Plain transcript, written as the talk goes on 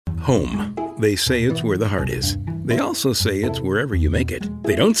Home. They say it's where the heart is. They also say it's wherever you make it.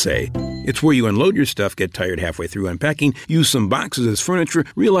 They don't say it's where you unload your stuff, get tired halfway through unpacking, use some boxes as furniture,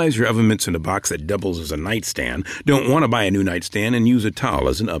 realize your oven mitt's in a box that doubles as a nightstand, don't want to buy a new nightstand, and use a towel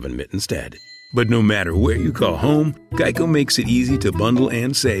as an oven mitt instead. But no matter where you call home, Geico makes it easy to bundle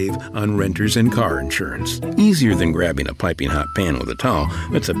and save on renters and car insurance. Easier than grabbing a piping hot pan with a towel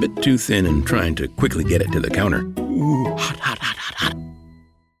that's a bit too thin and trying to quickly get it to the counter. Ooh, hot, hot, hot, hot, hot.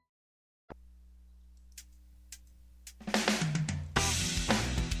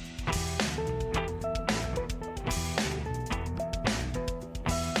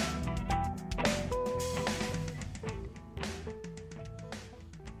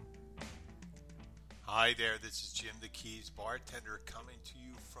 Hi there, this is Jim the Keys bartender coming to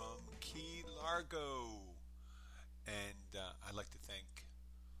you from Key Largo. And I'd like to thank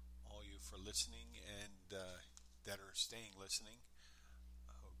all you for listening and that are staying listening.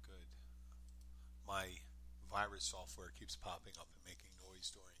 Oh, good. My virus software keeps popping up and making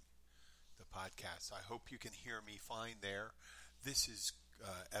noise during the podcast. I hope you can hear me fine there. This is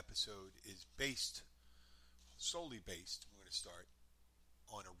episode is solely based, I'm going to start,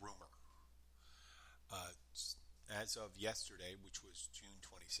 on a rumor. As of yesterday, which was June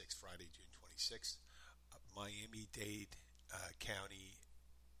 26th, Friday, June 26th, Miami-Dade County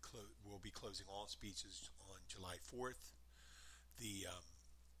will be closing all its beaches on July 4th.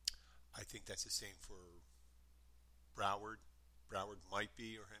 I think that's the same for Broward. Broward might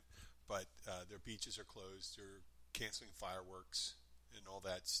be, but their beaches are closed. They're canceling fireworks and all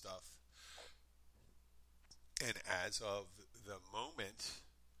that stuff. And as of the moment,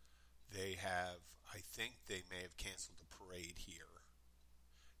 I think they may have canceled the parade here.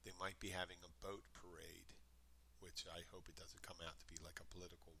 They might be having a boat parade, which I hope it doesn't come out to be like a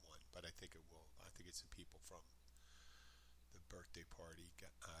political one, but I think it will. I think it's the people from the birthday party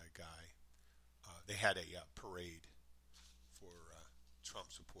guy. They had a parade for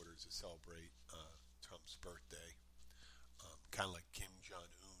Trump supporters to celebrate Trump's birthday, kind of like Kim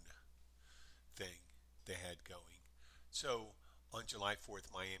Jong-un thing they had going. So on July 4th,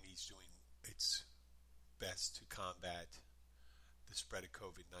 Miami's doing its best to combat the spread of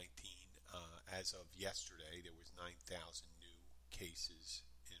COVID-19. As of yesterday, there was 9,000 new cases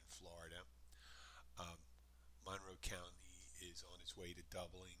in Florida. Monroe County is on its way to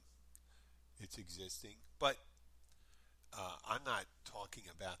doubling its existing. But I'm not talking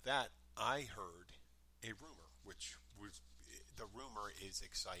about that. I heard a rumor, the rumor is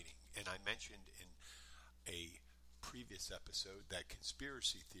exciting. And I mentioned in a previous episode that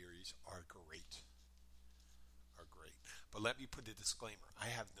conspiracy theories are great. But let me put a disclaimer. I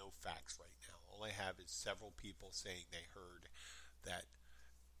have no facts right now. All I have is several people saying they heard that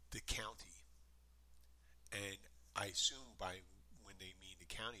the county, and I assume by when they mean the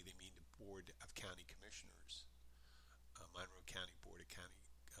county, they mean the Board of County Commissioners, Monroe County Board of County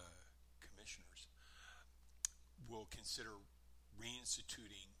Commissioners, will consider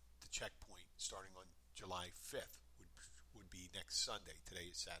reinstituting the checkpoint starting on July 5th, would be next Sunday.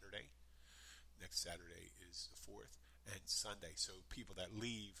 Today is Saturday. Next Saturday is the 4th, and Sunday. So people that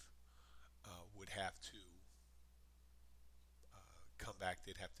leave would have to come back.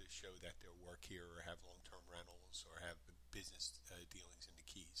 They'd have to show that they work here or have long-term rentals or have business dealings in the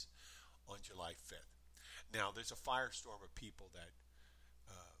Keys on July 5th. Now, there's a firestorm of people that,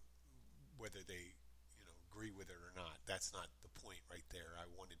 whether they agree with it or not, that's not the point right there. I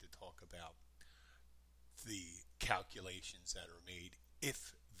wanted to talk about the calculations that are made,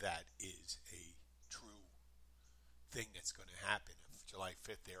 if that is a true thing that's going to happen. If July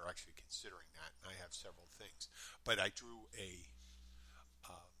 5th, they're actually considering that, and I have several things. But I drew a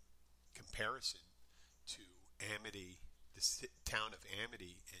comparison to Amity, the town of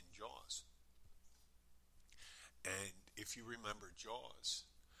Amity and Jaws. And if you remember Jaws,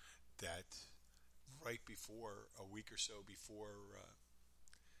 that right before, a week or so before,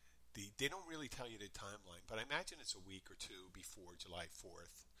 they don't really tell you the timeline, but I imagine it's a week or two before July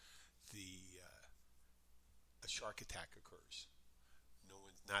 4th, a shark attack occurs.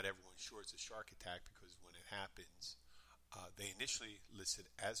 Not everyone's sure it's a shark attack, because when it happens, they initially list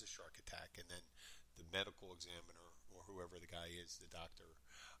it as a shark attack, and then the medical examiner, or whoever the guy is, the doctor,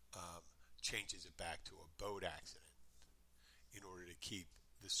 changes it back to a boat accident in order to keep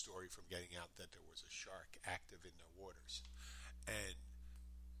the story from getting out that there was a shark active in the waters. And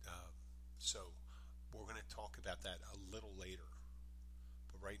so we're going to talk about that a little later.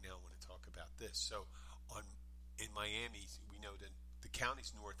 But right now I want to talk about this. So in Miami, we know that the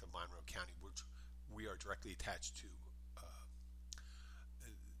counties north of Monroe County, which we are directly attached to,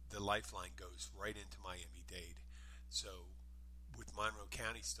 the lifeline goes right into Miami-Dade. So with Monroe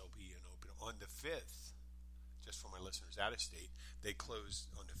County still being open. On the 5th, just for my listeners out of state, they closed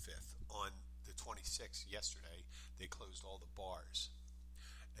on the 5th. On the 26th, yesterday, they closed all the bars.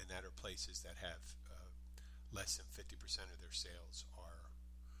 And that are places that have less than 50% of their sales are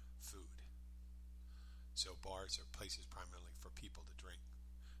food. So bars are places primarily for people to drink.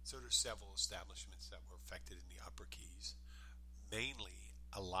 So there's several establishments that were affected in the Upper Keys. Mainly,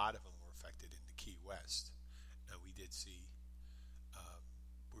 a lot of them were affected in the Key West. And we did see,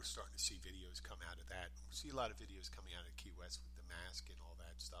 we're starting to see videos come out of that. We see a lot of videos coming out of Key West with the mask and all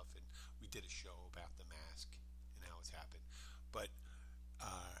that stuff. And we did a show about the mask and how it's happened. But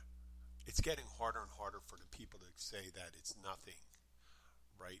it's getting harder and harder for the people to say that it's nothing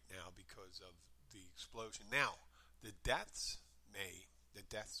right now because of the explosion. Now, the deaths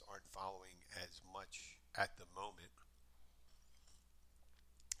aren't following as much at the moment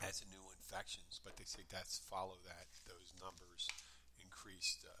as the new infections, but they say deaths follow those numbers,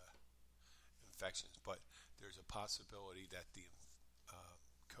 increased infections. But there's a possibility that the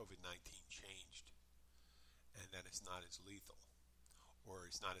COVID-19 changed and that it's not as lethal, or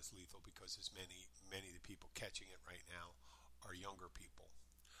it's not as lethal because as many of the people catching it right now are younger people.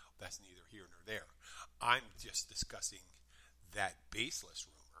 That's neither here nor there. I'm just discussing that baseless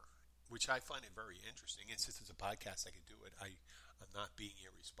rumor, which I find it very interesting. And since it's a podcast, I can do it. I'm not being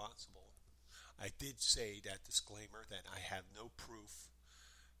irresponsible. I did say that disclaimer that I have no proof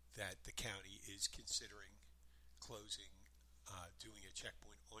that the county is considering closing, doing a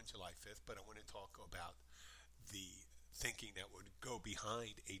checkpoint on July 5th, but I want to talk about the thinking that would go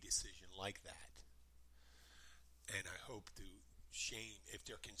behind a decision like that. And I hope to shame, if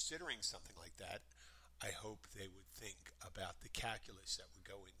they're considering something like that, I hope they would think about the calculus that would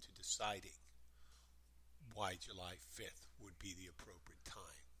go into deciding why July 5th would be the appropriate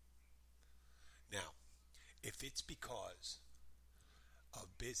time. Now, if it's because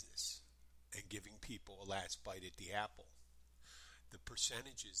of business and giving people a last bite at the apple, the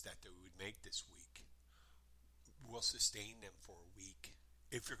percentages that they would make this week will sustain them for a week.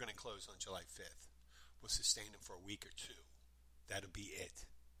 If you're going to close on July 5th, will sustain them for a week or two. That'll be it.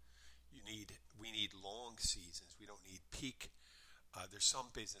 We need long seasons. We don't need peak. There's some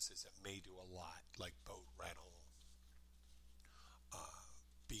businesses that may do a lot, like boat rental,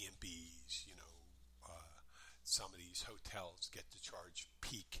 B&Bs. Some of these hotels get to charge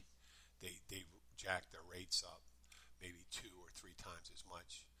peak. They jack their rates up, maybe 2 or 3 times as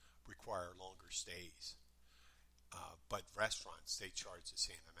much. Require longer stays. But restaurants, they charge the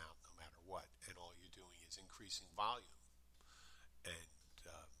same amount no matter what, and all you're doing is increasing volume. And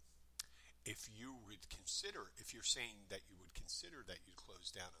if you're saying that you would consider that you'd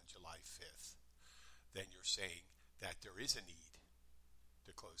close down on July 5th, then you're saying that there is a need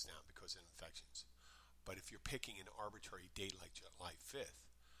to close down because of infections. But if you're picking an arbitrary date like July 5th,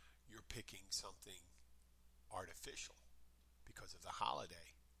 you're picking something artificial because of the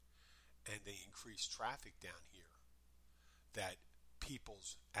holiday and the increased traffic down here, that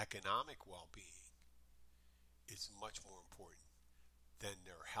people's economic well-being is much more important than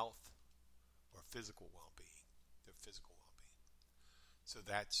their health or physical well-being, So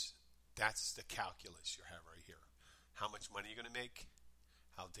that's the calculus you have right here. How much money are you going to make?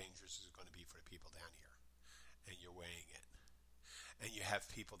 How dangerous is it going to be for the people down here? And you're weighing it. And you have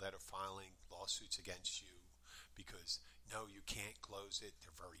people that are filing lawsuits against you because, no, you can't close it.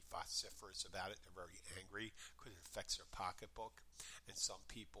 They're very vociferous about it. They're very angry because it affects their pocketbook. And some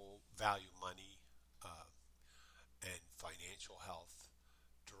people value money and financial health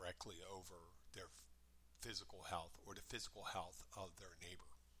directly over their physical health or the physical health of their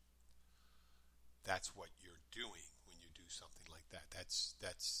neighbor. That's what you're doing when you do something like that. That's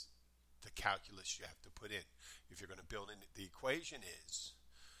the calculus you have to put in. If you're going to build in, the equation is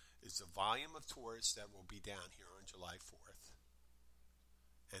the volume of tourists that will be down here on July 4th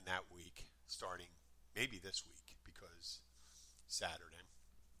and that week, starting maybe this week because Saturday,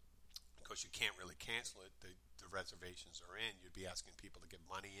 because you can't really cancel it. The reservations are in. You'd be asking people to give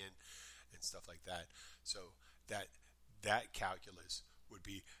money in and stuff like that. So that calculus would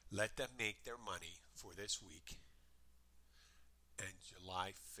be, let them make their money for this week, and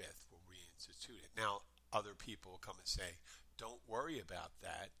July 5th will reinstitute it. Now, other people will come and say, don't worry about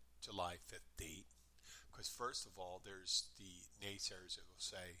that July 5th date, because first of all, there's the naysayers that will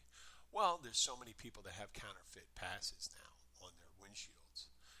say, well, there's so many people that have counterfeit passes now on their windshields,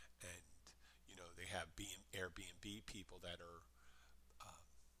 and they have Airbnb people that are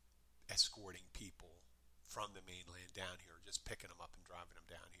escorting people from the mainland down here, just picking them up and driving them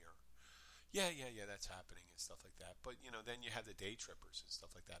down here. Yeah, that's happening and stuff like that. But, then you have the day trippers and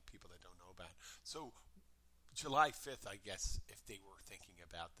stuff like that, people that don't know about it. So July 5th, I guess, if they were thinking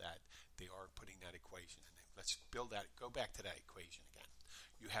about that, they are putting that equation in there. Let's build that. Go back to that equation again.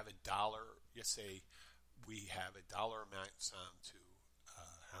 You have $1. You say we have $1 amount sum to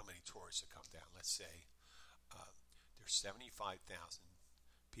how many tourists that come down. Let's say there's 75,000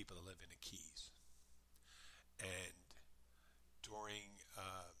 people that live in the Keys, and during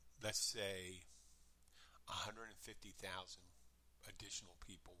let's say 150,000 additional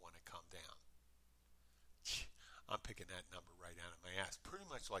people want to come down. I'm picking that number right out of my ass. Pretty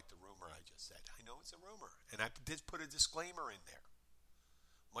much like the rumor I just said. I know it's a rumor. And I did put a disclaimer in there.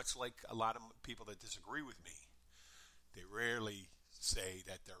 Much like a lot of people that disagree with me. They rarely say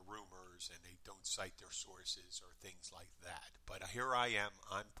that they're rumors and they don't cite their sources or things like that. But here I am.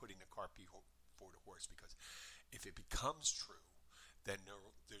 I'm putting the cart before the horse, because if it becomes true, then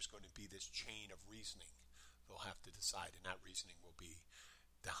there's going to be this chain of reasoning. They'll have to decide, and that reasoning will be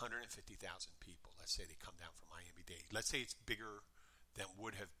the 150,000 people. Let's say they come down from Miami-Dade. Let's say it's bigger than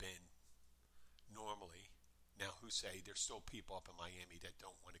would have been normally. Now, who say there's still people up in Miami that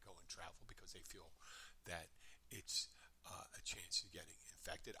don't want to go and travel because they feel that it's a chance of getting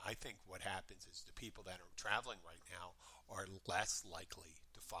infected. I think what happens is the people that are traveling right now are less likely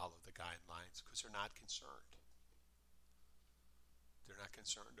to follow the guidelines because they're not concerned. They're not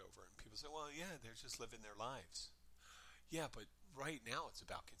concerned over it. And people say, well, yeah, they're just living their lives. Yeah, but right now it's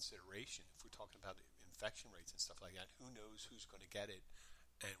about consideration. If we're talking about infection rates and stuff like that, who knows who's going to get it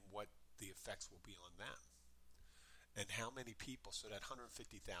and what the effects will be on them. And how many people, so that 150,000,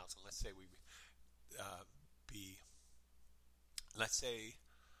 let's say let's say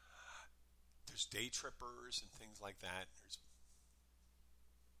there's day trippers and things like that.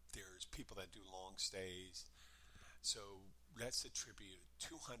 There's people that do long stays. So let's attribute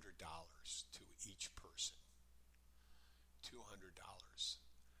 $200 to each person. $200,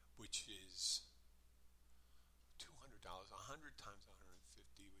 which is $200. 100 times 150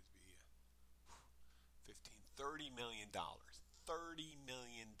 would be 15, $30 million. $30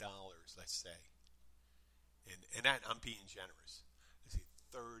 million, let's say. And that, I'm being generous. Let's say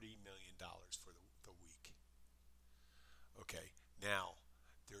 $30 million for the week. Okay, now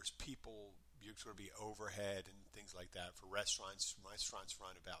there's people, there's going to be overhead and things like that for restaurants. Restaurants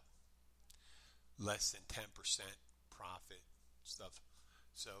run about less than 10% profit stuff.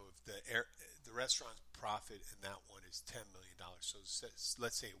 So if the restaurant's profit in that one is $10 million, so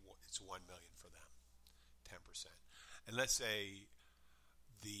let's say it's $1 million for them, 10%, and let's say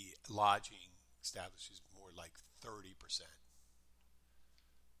the lodging establishes more like 30%.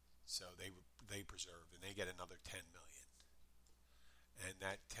 So they preserve and they get another $10 million, and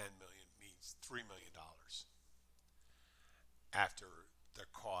that $10 million means $3 million after the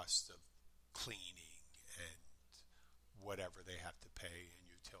cost of cleaning and whatever they have to pay and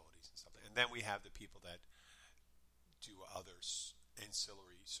utilities and stuff. And then we have the people that do other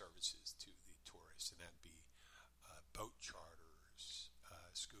ancillary services to the tourists, and that'd be boat charters,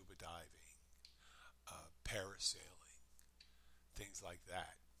 scuba diving, parasailing, things like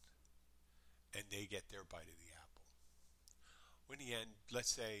that. And they get their bite of the apple. When in the end,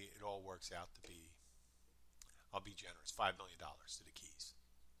 let's say it all works out to be, I'll be generous, $5 million to the Keys.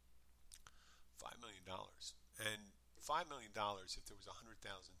 $5 million. And $5 million, if there was 100,000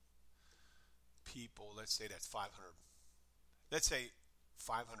 people, let's say that's 500. Let's say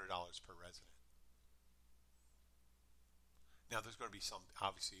 $500 per resident. Now, there's going to be some,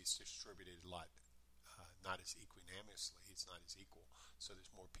 obviously, it's distributed a lot, not as equanimously, it's not as equal. So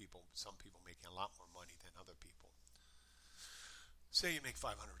there's more people, some people making a lot more money than other people. Say you make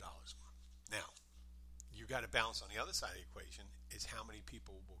 $500 more. Now, you got to balance on the other side of the equation is how many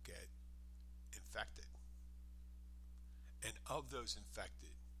people will get infected. And of those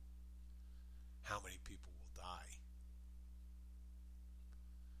infected, how many people will die?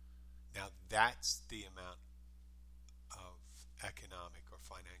 Now, that's the amount of economic or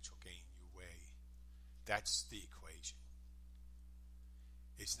financial gain you weigh. That's the equation.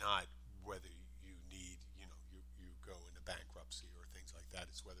 It's not whether you need, you go into bankruptcy or things like that.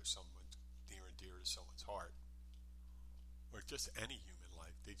 It's whether someone's near and dear to someone's heart. Or just any human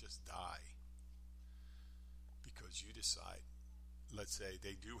life. They just die. Because you decide, let's say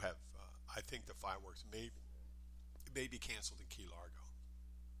they do have, I think the fireworks may be canceled in Key Largo.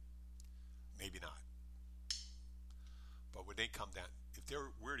 Maybe not. But when they come down, if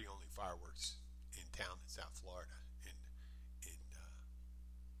we're the only fireworks in town in South Florida, in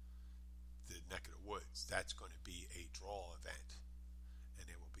the neck of the woods, that's going to be a draw event. And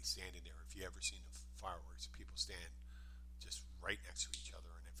they will be standing there. If you ever seen the fireworks, people stand just right next to each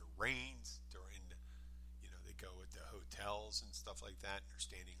other. And if it rains, they're in they go at the hotels and stuff like that, and they're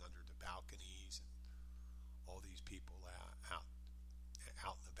standing under the balconies and all these people out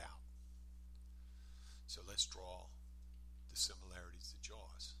and about. So let's draw the similarities to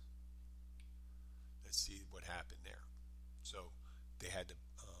Jaws. Let's see what happened there. So they had the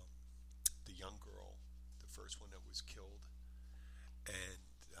young girl, the first one that was killed, and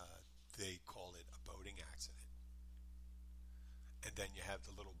they call it a boating accident. And then you have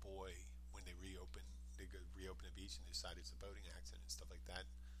the little boy when they reopen the beach and decide it's a boating accident and stuff like that.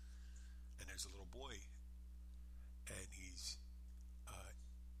 And there's a little boy, and he's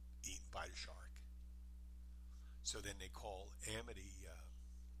eaten by the shark. So then they call Amity,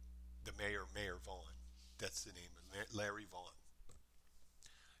 the Mayor Vaughn. That's the name of Larry Vaughn.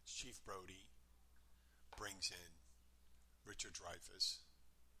 Chief Brody brings in Richard Dreyfuss,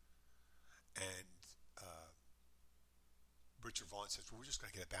 and Richard Vaughn says, well, we're just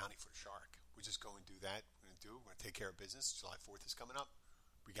going to get a bounty for a shark. We're just going to do that. We're going to take care of business. July 4th is coming up.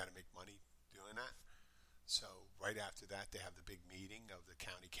 We got to make money doing that. So right after that, they have the big meeting of the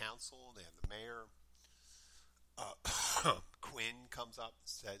county council. They have the mayor. Quinn comes up and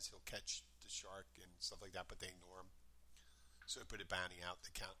says he'll catch the shark and stuff like that, but they ignore him. So they put a bounty out.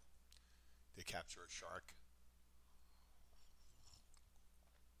 They capture a shark.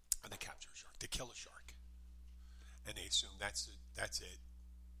 And they capture a shark. They kill a shark. And they assume that's it.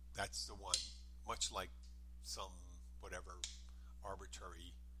 That's the one. Much like some whatever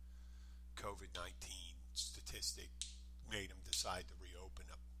arbitrary COVID-19 statistic made them decide to reopen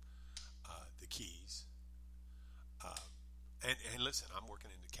up the Keys. And listen, I'm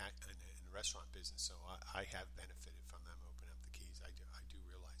working in the restaurant business, so I have benefited from them opening up the Keys. I do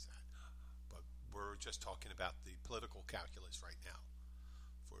realize that. But we're just talking about the political calculus right now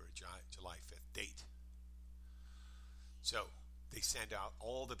for a July 5th date. So they send out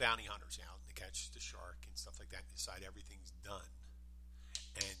all the bounty hunters out, and they catch the shark and stuff like that, and decide everything's done.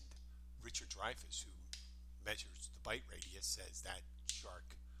 And Richard Dreyfuss, who measures the bite radius, says that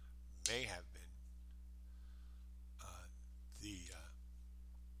shark may have been the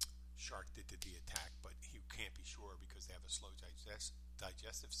shark that did the attack, but he can't be sure because they have a slow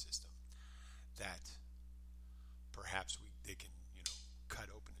digestive system. That perhaps they can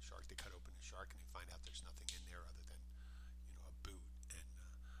cut open the shark. They cut open the shark and they find out there's nothing in there other than a boot and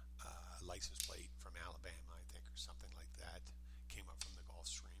a license plate from Alabama, I think, or something like that. Came up from the Gulf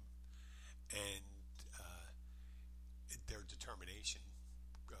Stream, and their determination.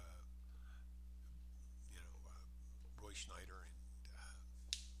 Roy Schneider and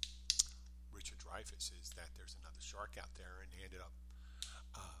Richard Dreyfuss is that there's another shark out there, and they ended up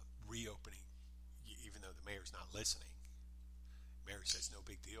reopening, even though the mayor's not listening. Mayor says no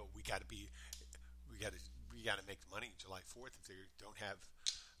big deal. We got to make the money July 4th. If they don't have,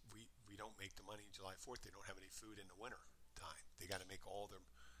 we don't make the money July 4th. They don't have any food in the winter time. They got to make what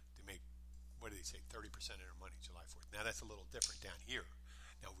do they say, 30% of their money July 4th. Now that's a little different down here.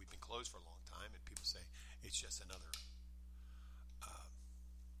 Now we've been closed for a long time, and people say it's just another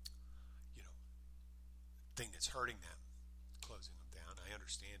thing that's hurting them, closing them down. I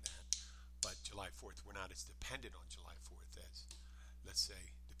understand that, but July 4th, we're not as dependent on July 4th as, let's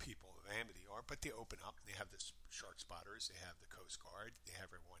say, the people of Amity are. But they open up, and they have the shark spotters, they have the Coast Guard, they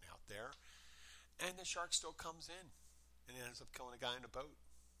have everyone out there, and the shark still comes in, and it ends up killing a guy in a boat.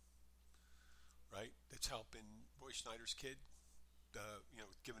 Right? That's helping Roy Schneider's kid,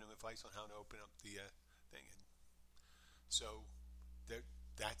 giving him advice on how to open up the thing. And so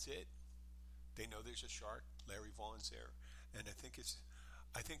that's it. They know there's a shark. Larry Vaughn's there, and I think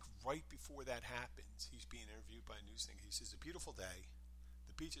right before that happens, he's being interviewed by a news thing. He says, "A beautiful day.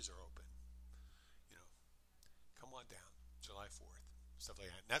 The beaches are open. Come on down, July 4th, stuff like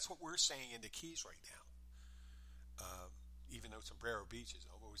that." And that's what we're saying in the Keys right now. Even though Sombrero Beach is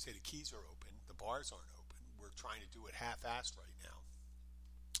open, we say the Keys are open. The bars aren't open. We're trying to do it half-assed right now.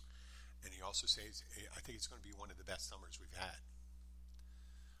 And he also says, I think it's going to be one of the best summers we've had.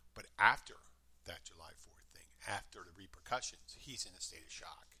 But after that July 4th thing, after the repercussions, he's in a state of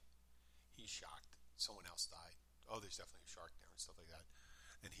shock. He's shocked. Someone else died. Oh, there's definitely a shark there and stuff like that.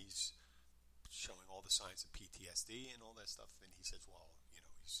 And he's showing all the signs of PTSD and all that stuff. And he says, well,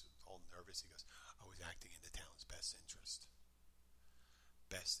 he's all nervous. He goes, I was acting in the town's best interest.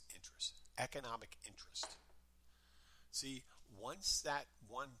 Best interest. Economic interest. See, once that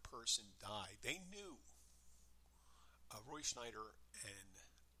one person died, they knew, Roy Schneider and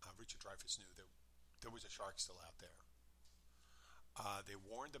Richard Dreyfuss knew that there was a shark still out there. They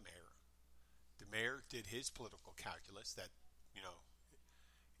warned the mayor. The mayor did his political calculus that,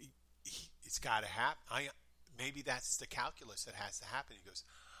 it's got to happen. Maybe that's the calculus that has to happen. He goes,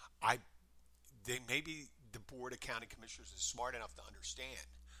 maybe the board of county commissioners is smart enough to understand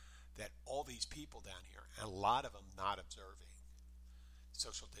that all these people down here, and a lot of them not observing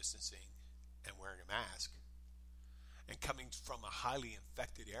social distancing and wearing a mask, and coming from a highly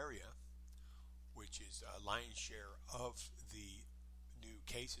infected area, which is a lion's share of the new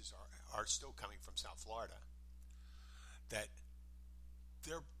cases are still coming from South Florida, that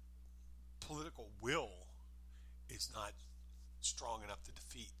their political will is not strong enough to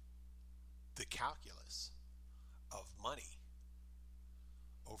defeat the calculus of money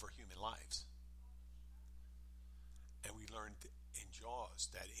over human lives. And we learned in Jaws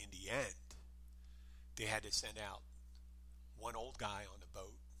that in the end, they had to send out one old guy on the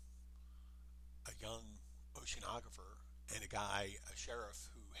boat, a young oceanographer, and a sheriff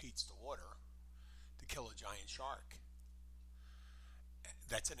who hates the water, to kill a giant shark.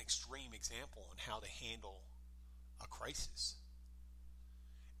 That's an extreme example on how to handle a crisis.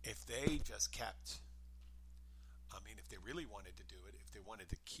 If they just kept, if they really wanted to do it, if they wanted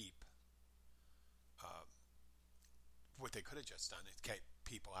to keep, what they could have just done is keep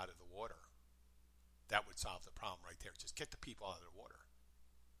people out of the water. That would solve the problem right there. Just get the people out of the water.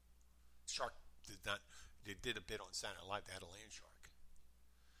 Shark did not. They did a bit on Saturday Night Live. They had a land shark.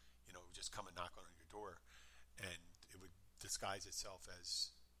 It would just come and knock on your door, and it would disguise itself as,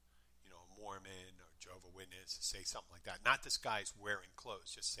 a Mormon or Jehovah's Witness, say something like that. Not disguise wearing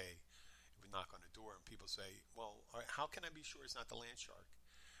clothes. Just say, it would knock on the door, and people say, "Well, how can I be sure it's not the land shark?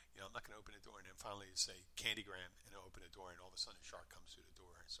 I'm not going to open the door." And then finally you say Candygram, and they'll open the door, and all of a sudden a shark comes through the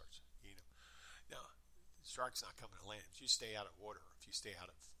door and starts eating them. Now, the shark's not coming to land. If you stay out of water, if you stay out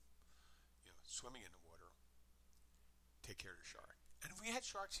of, swimming in the water, take care of the shark. And if we had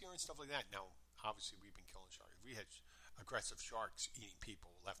sharks here and stuff like that, now, obviously we've been killing sharks. If we had aggressive sharks eating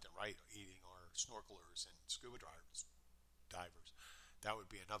people left and right, eating our snorkelers and scuba divers, that would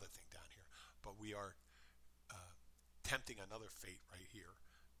be another thing down here. But we are tempting another fate right here,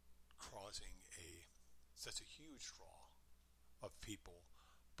 causing such a huge draw of people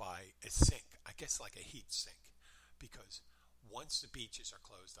by a sink, I guess like a heat sink, because once the beaches are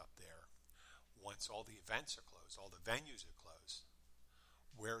closed up there, once all the events are closed, all the venues are closed,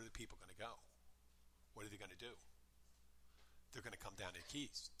 where are the people going to go? What are they going to do? They're going to come down to the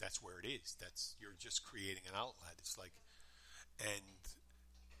Keys. That's where it is. You're just creating an outlet. It's like, and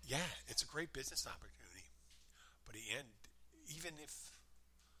yeah, it's a great business opportunity. But in the end, even if,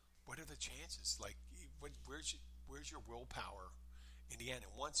 what are the chances? Like, where's your willpower in the end?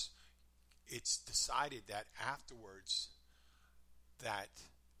 And once it's decided that afterwards that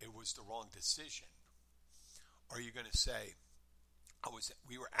it was the wrong decision, are you going to say,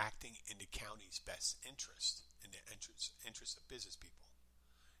 we were acting in the county's best interest, in the interest of business people?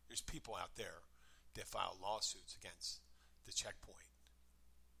 There's people out there that file lawsuits against the checkpoint.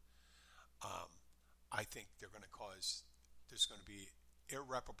 I think there's going to be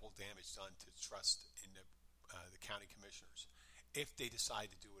irreparable damage done to trust in the county commissioners if they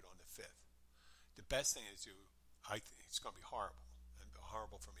decide to do it on the 5th. The best thing to do, I think it's going to be horrible, and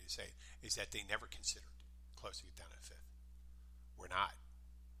horrible for me to say, is that they never considered closing it down at 5th. We're not.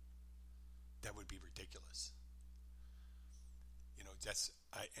 That would be ridiculous.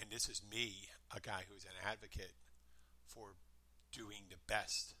 And this is me, a guy who's an advocate for doing the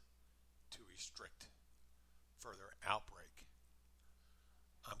best to restrict further outbreak.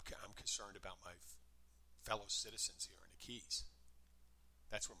 I'm concerned about my fellow citizens here in the Keys.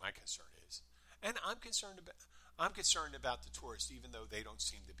 That's where my concern is. And I'm concerned about the tourists, even though they don't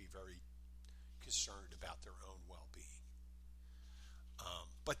seem to be very concerned about their own well-being.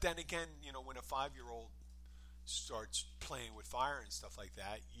 But then again, when a 5-year-old starts playing with fire and stuff like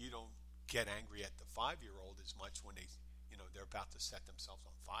that, you don't get angry at the 5-year-old as much when they're about to set themselves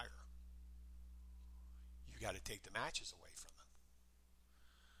on fire. You got to take the matches away from them.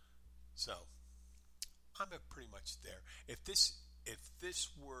 So, I'm pretty much there. If this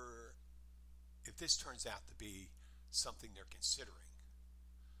turns out to be something they're considering,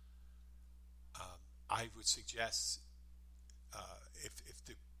 I would suggest, if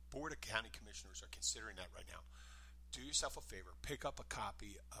the Board of County Commissioners are considering that right now, do yourself a favor, pick up a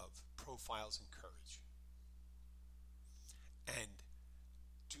copy of Profiles in Courage, and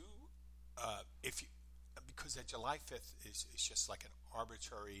because that July 5th is just like an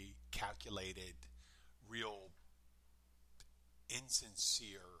arbitrary, calculated, real,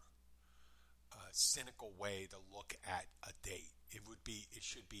 insincere, cynical way to look at a date. It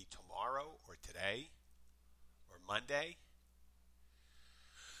should be tomorrow or today or Monday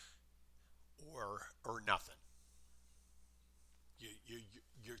or nothing.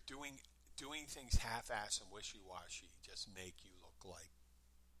 You're doing things half-ass and wishy-washy just make you look like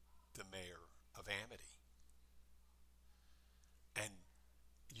the mayor of Amity. And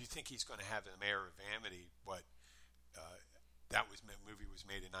you think he's going to have the mayor of Amity, but that movie was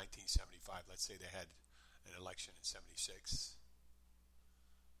made in 1975. Let's say they had an election in 76.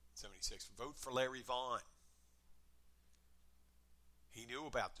 Vote for Larry Vaughn. He knew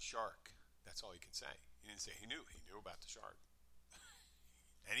about the shark. That's all he can say. He didn't say he knew. He knew about the shark.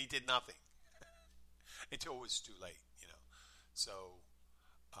 And he did nothing until it was too late, So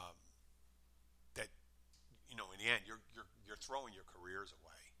that in the end, you're throwing your careers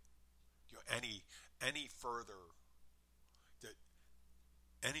away. Any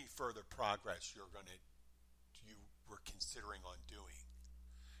further progress you were considering on doing,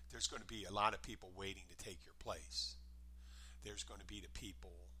 there's going to be a lot of people waiting to take your place. There's going to be the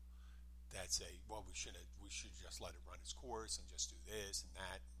people that say, well, we should just let it run its course and just do this and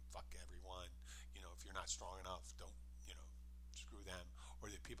that and fuck everyone. If you're not strong enough, don't, screw them.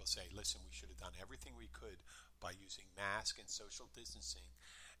 Or the people say, listen, we should have done everything we could by using mask and social distancing.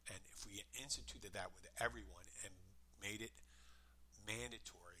 And if we instituted that with everyone and made it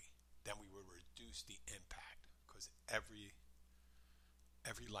mandatory, then we would reduce the impact, because every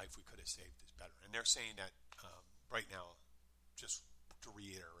life we could have saved is better. And they're saying that right now, just to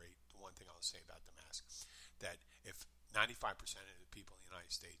reiterate the one thing I'll say about the mask, that if 95% of the people in the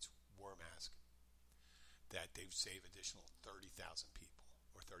United States wore masks, that they would save additional 30,000 people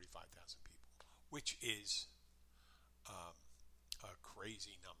or 35,000 people, which is a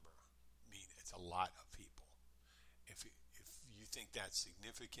crazy number. I mean, it's a lot of people. If you think that's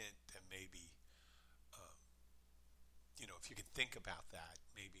significant, then maybe, if you can think about that,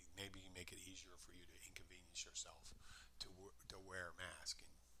 maybe you make it easier for you to inconvenience yourself to wear a mask and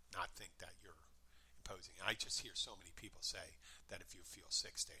not think that you're imposing. I just hear so many people say that if you feel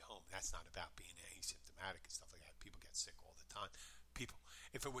sick, stay home. That's not about being asymptomatic and stuff like that. People get sick all the time.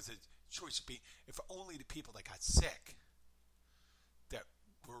 If it was a choice if only the people that got sick that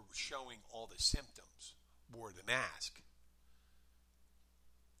were showing all the symptoms wore the mask,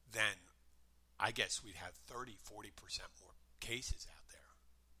 then I guess we'd have 30-40% more cases out there.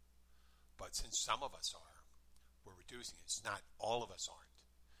 But since some of us are, we're reducing it. It's not all of us aren't.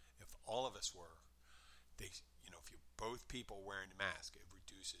 If all of us were, if both people wearing the mask, it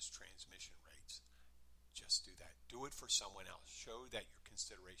reduces transmission rates. Just do that. Do it for someone else. Show that your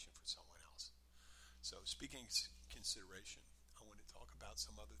consideration for someone else. So speaking of consideration, I want to talk about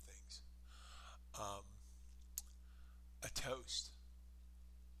some other things. A toast.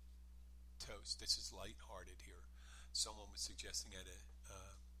 This is lighthearted here. Someone was suggesting at a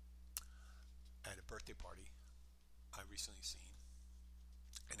birthday party I recently seen,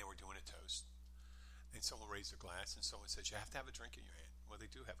 and they were doing a toast, and someone raised their glass, and someone says, you have to have a drink in your hand. Well, they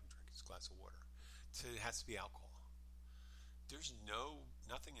do have a drink. It's a glass of water. So it has to be alcohol. There's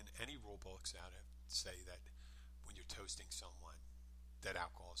nothing in any rule books out there say that when you're toasting someone that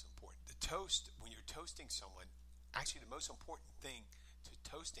alcohol is important. The toast, when you're toasting someone, actually the most important thing to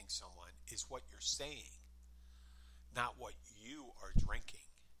toasting someone is what you're saying, not what you are drinking.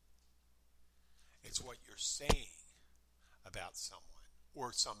 It's what you're saying about someone or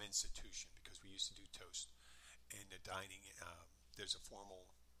some institution, because we used to do toast in the dining. There's a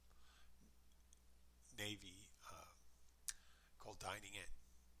formal Navy called Dining In,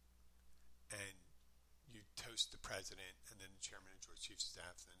 and you toast the president and then the chairman and Joint Chiefs of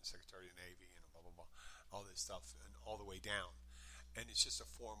Staff and then the Secretary of the Navy and blah blah blah, all this stuff, and all the way down. And it's just a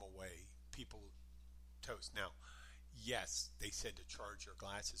formal way people toast. Now, yes, they said to charge your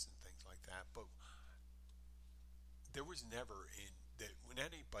glasses and things like that, but there was never when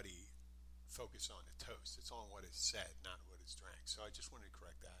anybody focused on the toast, it's on what is said, not what is drank. So I just wanted to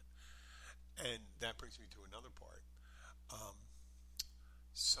correct that. And that brings me to another part.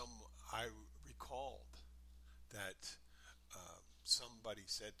 I recalled that somebody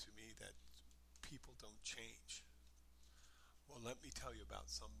said to me that people don't change. Well, let me tell you about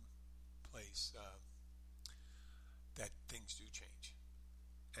some place that things do change.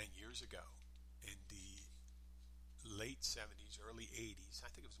 And years ago, in the late 70s, early 80s, I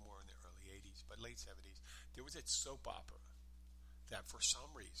think it was more in the early 80s, but late 70s, there was a soap opera that for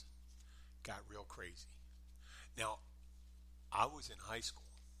some reason got real crazy. Now, I was in high school,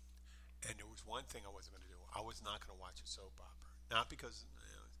 and there was one thing I wasn't going to do. I was not going to watch a soap opera. Not because,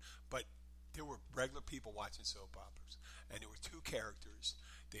 but there were regular people watching soap operas, and there were two characters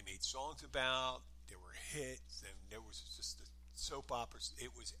they made songs about, there were hits, and there was just the soap operas.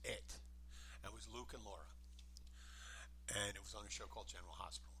 It was it. And it was Luke and Laura. And it was on a show called General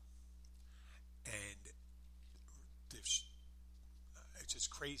Hospital. And it's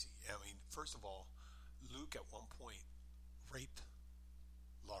just crazy. I mean, first of all, Luke at one point raped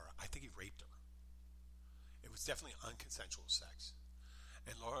Laura. I think he raped her. It was definitely unconsensual sex.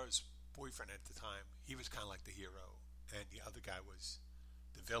 And Laura's boyfriend at the time, he was kind of like the hero, and the other guy was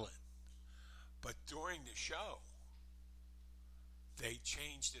the villain. But during the show, they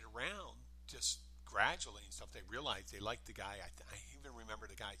changed it around just gradually and stuff. They realized they liked the guy. I even remember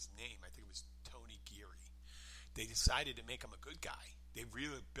the guy's name. I think it was Tony Geary. They decided to make him a good guy. They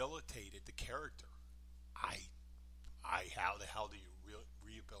rehabilitated the character. How the hell do you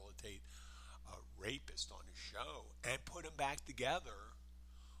rehabilitate a rapist on a show and put him back together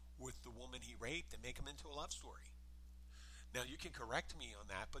with the woman he raped and make him into a love story? Now, you can correct me on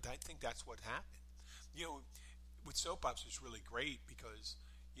that, but I think that's what happened. You know, with soap operas, it's really great because,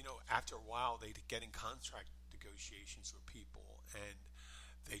 after a while, they'd get in contract negotiations with people, and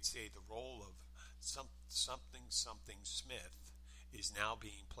they'd say the role of something Smith is now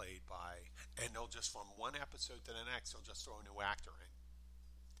being played by, and they'll just, from one episode to the next, they'll just throw a new actor in.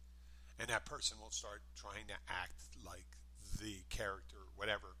 And that person will start trying to act like the character,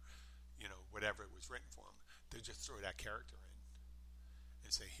 whatever it was written for them. They just throw that character in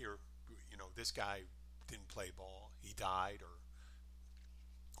and say, here, this guy didn't play ball. He died or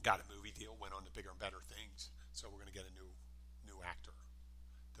got a movie deal, went on to bigger and better things. So we're going to get a new actor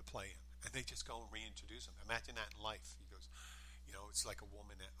to play him. And they just go and reintroduce him. Imagine that in life. He goes, it's like a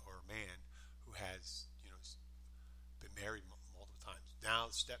woman or a man who has, been married multiple times.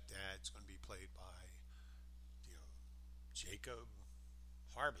 Now the stepdad's going to be played by, Jacob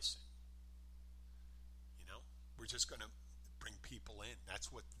Harbison. We're just going to bring people in.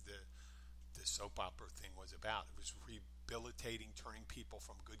 That's what the soap opera thing was about. It was rehabilitating, turning people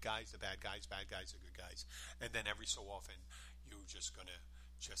from good guys to bad guys to good guys. And then every so often, you're just going to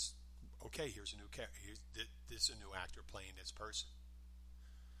okay, here's a new character. This is a new actor playing this person.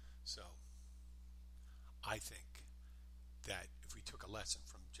 So, I think that if we took a lesson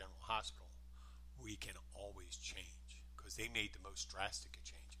from General Hospital, we can always change because they made the most drastic of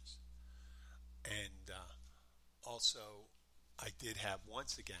changes. And also, I did have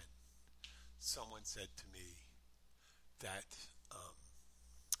once again, someone said to me that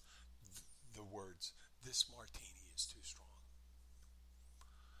the words, "This martini is too strong."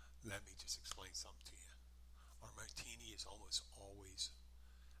 Let me just explain something to you. Our martini is almost always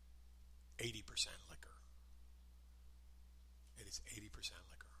 80% liquor. It is 80%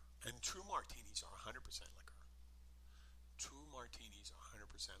 liquor. And true martinis are 100% liquor. True martinis are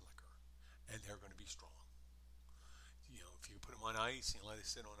 100% liquor. And they're going to be strong. If you put them on ice and let it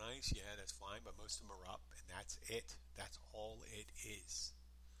sit on ice, yeah, that's fine. But most of them are up, and that's it. That's all it is.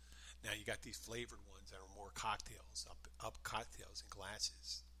 Now, you got these flavored ones that are more cocktails, up cocktails in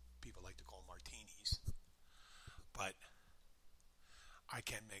glasses. People like to call martinis. But I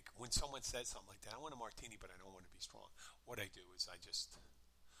can make, when someone says something like that, I want a martini, but I don't want to be strong. What I do is I just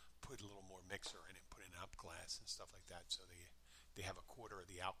put a little more mixer in it, put in an up glass and stuff like that, so they have a quarter of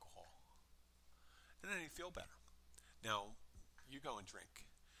the alcohol. And then they feel better. Now, you go and drink.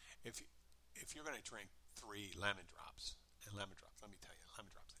 If you're going to drink 3 lemon drops, and lemon drops, let me tell you,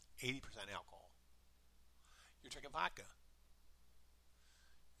 lemon drops, 80% alcohol. You're drinking vodka.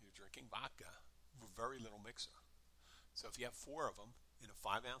 You're drinking vodka with very little mixer. So if you have 4 of them in a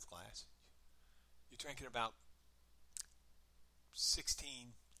 5-ounce glass, you're drinking about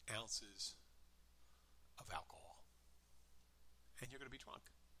 16 ounces of alcohol. And you're going to be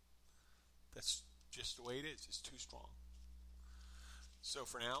drunk. That's just the way it is. It's too strong. So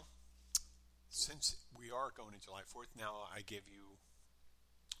for now, since we are going to July 4th, now I give you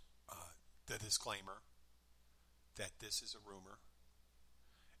the disclaimer that this is a rumor.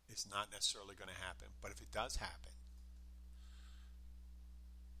 It's not necessarily going to happen. But if it does happen,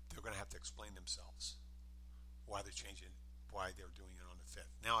 they're going to have to explain themselves why they're changing, why they're doing it on the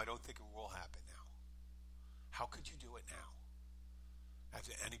 5th. Now, I don't think it will happen now. How could you do it now?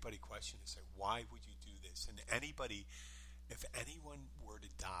 After anybody question and say, why would you do this? And anybody, if anyone were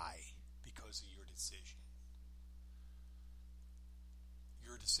to die because of your decision,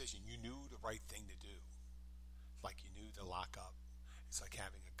 you knew the right thing to do. Like you knew to lock up. It's like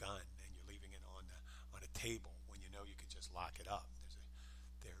having a gun and you're leaving it on a table when you know you can just lock it up.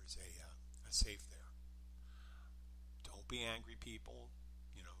 There's a safe there. Don't be angry, people.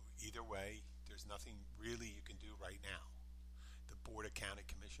 Either way, there's nothing really you can do right now. The Board of County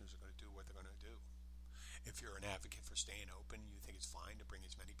Commissioners are going to do what they're going to do. If you're an advocate for staying open, you think it's fine to bring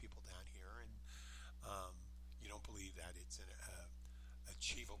as many people down here, and you don't believe that it's an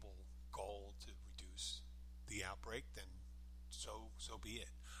achievable goal to reduce the outbreak, then so be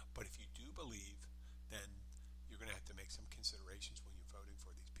it. But if you do believe, then you're going to have to make some considerations when you're voting for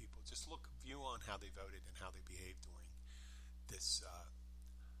these people. Just view on how they voted and how they behaved during this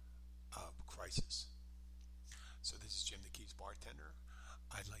crisis. So this is Jim the Keys bartender.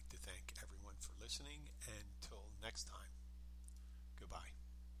 I'd like to thank everyone for listening. Until next time, goodbye.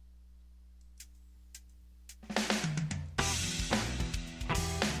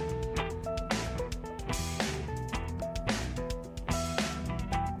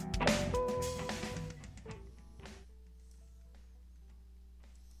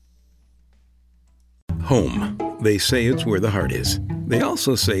 Home. They say it's where the heart is. They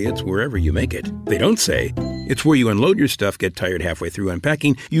also say it's wherever you make it. They don't say it's where you unload your stuff, get tired halfway through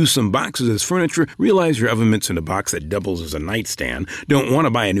unpacking, use some boxes as furniture, realize your oven mitt's in a box that doubles as a nightstand, don't want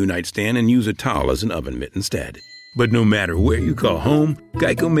to buy a new nightstand, and use a towel as an oven mitt instead. But no matter where you call home,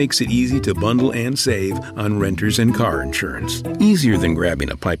 Geico makes it easy to bundle and save on renters and car insurance. Easier than grabbing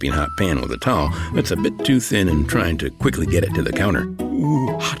a piping hot pan with a towel that's a bit too thin and trying to quickly get it to the counter.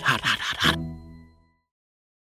 Ooh, hot, hot, hot, hot, hot.